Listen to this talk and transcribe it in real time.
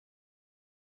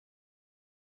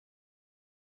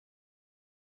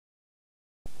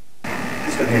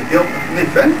Nee, deel niet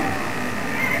fan.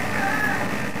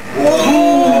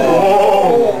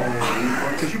 Oh!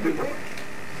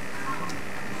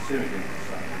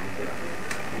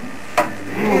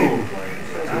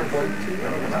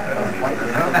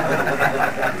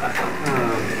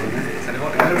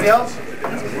 Anybody else?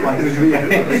 I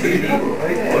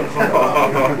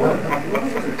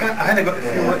had got a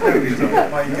few like movies though.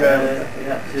 My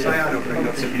cyano thing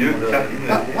got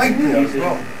that light there as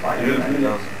well.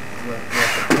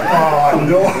 Oh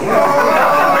no!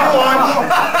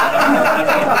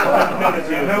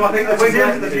 No, I think the way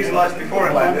into the fuselage before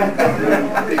it landed.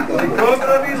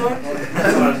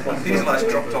 Fuselage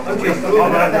dropped off the cliff.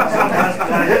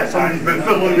 Somebody's been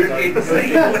filling it. Even a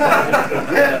second.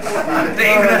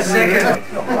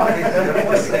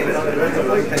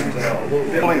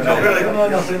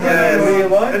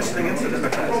 Interesting incident.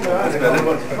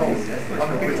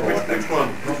 Which one?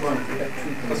 Which one?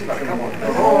 Which one?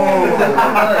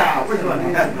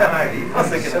 I was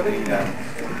thinking of the AA,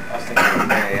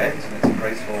 and it's a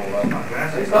graceful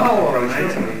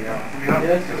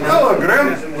hello, Graham.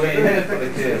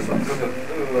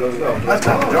 That's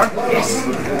not John. Yes.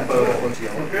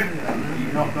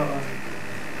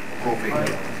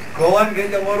 Go on, get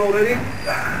your model ready.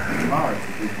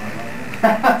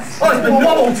 Oh, it's been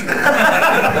wobbled!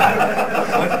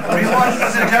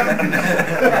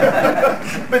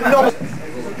 Been wobbled.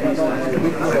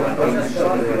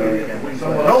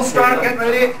 Roll start, get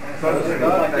ready.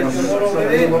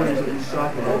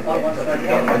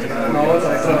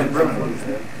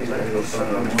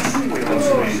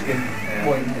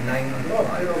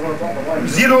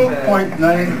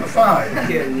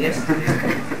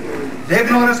 Dave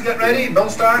Norris, get ready. Bill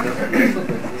start.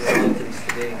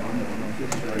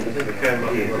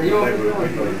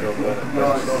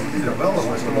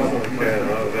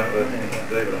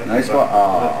 Nice one.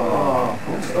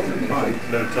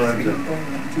 No time to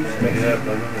make it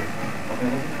happen.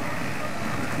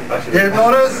 Dave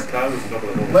Norris.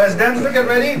 Les Dempster, get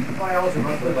ready.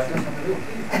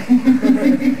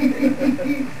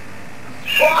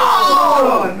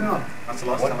 Oh, no. That's the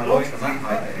last time I looked from that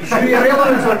height. You sure your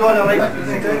ailerons are going alright?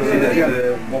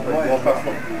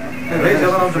 Raise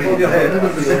your arms above your head.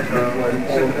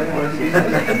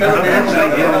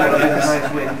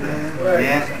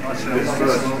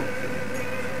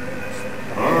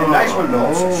 Nice one,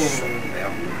 Bill.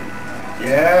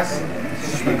 Yes. I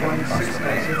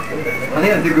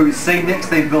think I did go inside next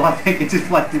time, Bill. I think it just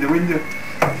flapped in the window.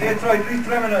 Yeah, try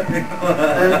trimming it.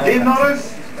 Dave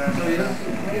Norris.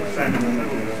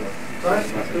 I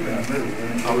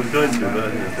was going to,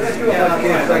 but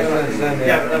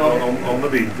I'll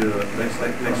maybe do it next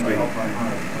week.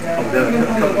 I'll do it a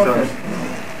couple of times.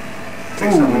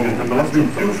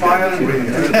 Do fire and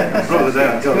Brothers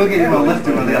out. We'll get you a lift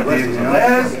over there, Dave.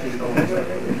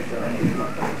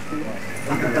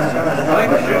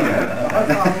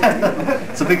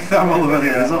 It's a big thermal over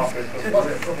there, isn't it?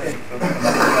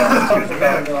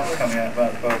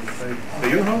 Are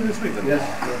you home this week then? Yes.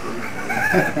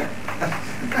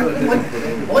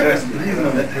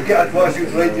 You get a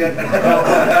parachute right yet.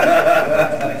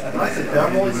 That's a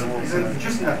thermal. He's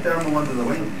just in a thermal under the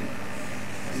wing.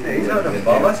 He's out of the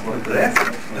ballast.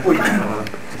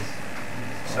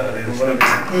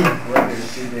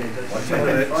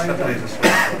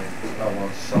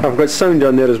 I've got sound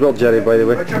down there as well, Jerry, by the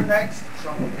way. Richard next.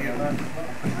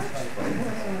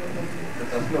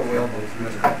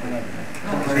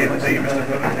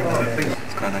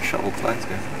 It's got a nice shuttle flight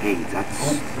too. Hey, that's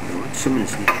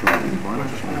someone's shot in one.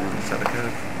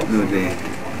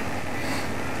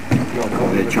 No,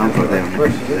 the jumper there,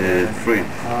 the frame.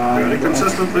 Very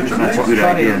consistent, Richard. That's a good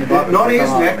idea. Nori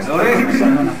is next.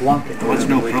 That's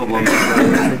no problem.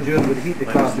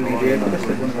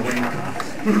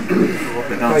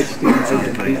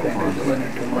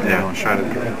 Yeah, I'll shout it.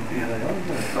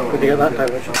 Could you get that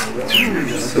out, Richard?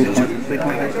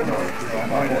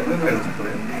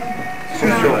 I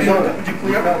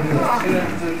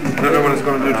don't know what it's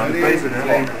going to do to the base. 3, 2,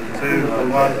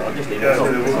 1.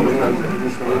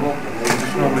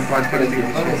 Just normally 550.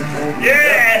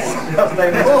 Yes! Is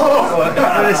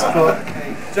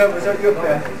that your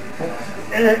pen?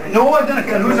 No, I didn't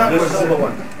get. Who's that? The silver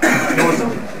one. No,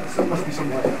 must be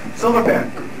some silver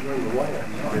pen.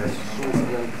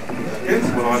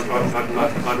 Well,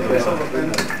 I'd silver pen.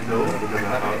 No,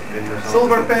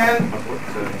 Silver pen. I put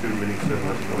 2 mini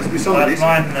silvers. Must be somebody's.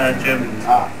 Mine, Jim.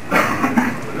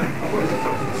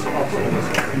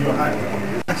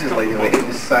 This is like you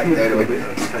just sat down and went,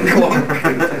 come on.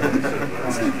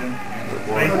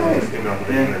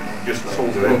 just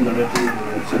sold it in.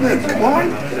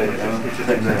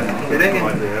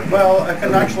 Well, I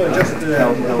can actually just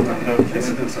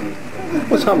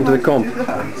What's happened to the comp?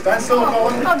 stand still,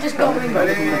 Colin. I'm just going.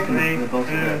 Ready? 3, 2,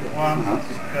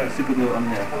 1. Super glue on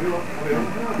there.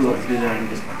 Pull up through there and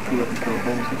just pull up the little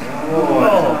bonuses.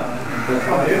 You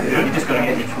just got to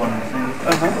get each one.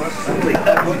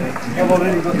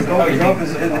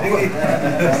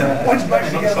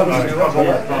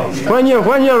 When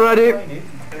you're ready.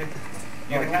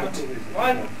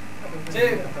 1,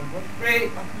 2,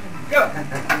 3, go!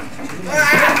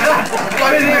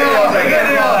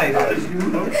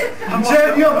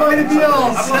 Jeb, you're going to be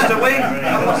else. I've lost a wing!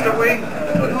 I've lost a wing!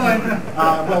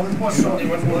 Well, there's more sort of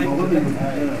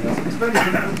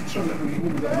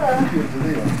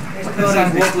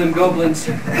wobbling goblins.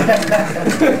 You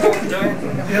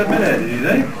admitted, did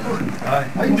you?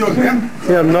 How you doing, man?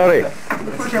 Yeah, Norrie.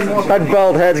 That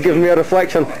bald head's giving me a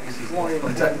reflection.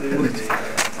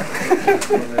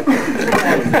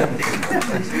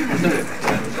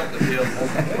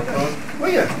 Will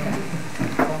you?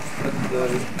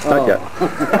 Not yet.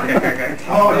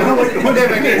 Oh, you know what?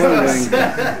 Whatever it is.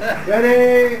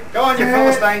 Ready? Go on, you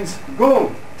Philistines.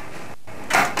 Go.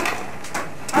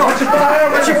 Watch your fire.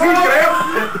 Watch your feet, Graham.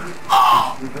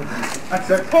 That's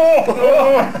it. Oh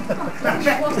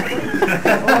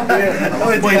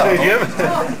dear.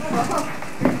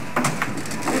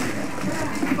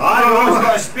 I've always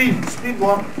got a speed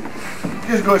one.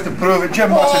 Just goes to prove it. Jim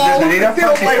Watson doesn't need it.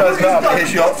 Fancy does that after his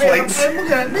short flights.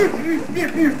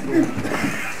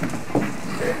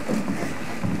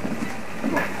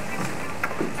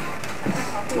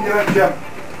 Jim.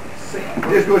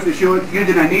 Just goes to show you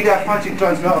didn't need that fancy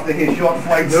transfer after his short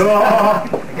flights. No.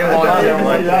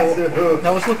 I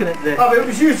was looking at the... Oh, but it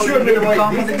was you showing me the way.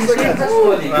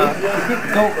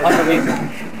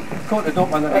 Coat the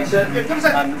dope underneath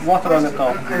and water on the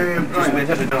top. Just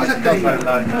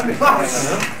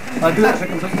I do it so I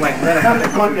can put wet. Now the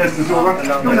contest is over. You've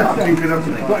got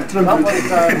to trim it.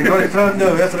 You've got to trim.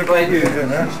 No, that's what I got you.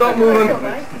 Stop moving.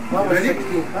 Ready?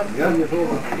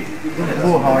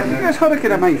 Yes,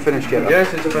 Hurricane of mine finished yet?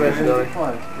 Yes, it's finished now.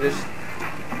 Just...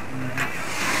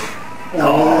 The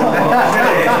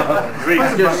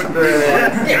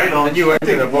new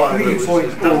engine of what?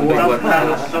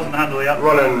 Doesn't handle the up.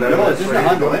 Running. No, it doesn't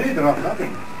handle anything off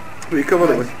nothing. What are you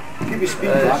covered it with? Keep your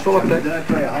speed flat. Solar tech. Don't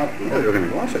try it hard. Oh, you're going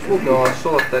to wash it. No,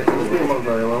 solar tech doesn't work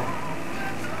very well.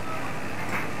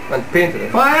 And painted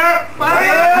it. Fire!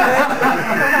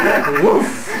 Fire! Woof!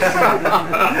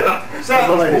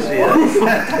 Certainly.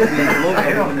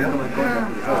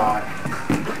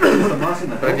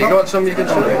 Have you got some you can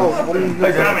show me?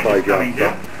 The damage is coming,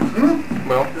 Jim.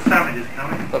 Well, The damage is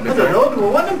coming. that'd be I don't fine. know, do we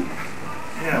want them?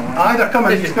 Yeah, Aye, they're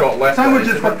coming. If you've got left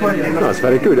Sandwiches for 20. That's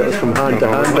very good. It was from hand to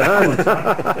hand to hand.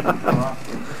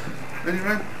 Ready,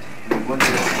 man?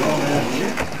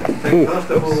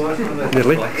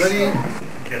 Nearly. Ready?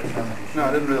 No,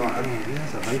 I didn't really like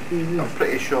it. I'm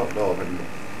pretty short though, but...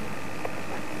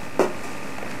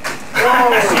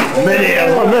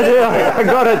 Mid-air. I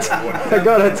got it.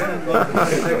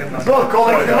 So,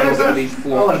 Colin,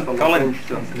 Colin,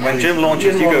 when Jim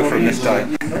launches, you go for him this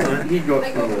time. You go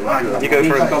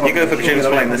for Jim's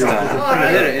plane this time.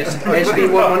 There it is.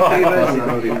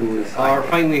 SB113 our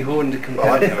finely honed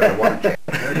competitor.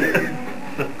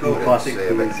 Classic. Say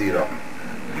a bit zero.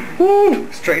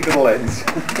 Straight to the lens.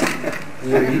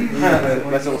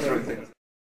 That's all through things.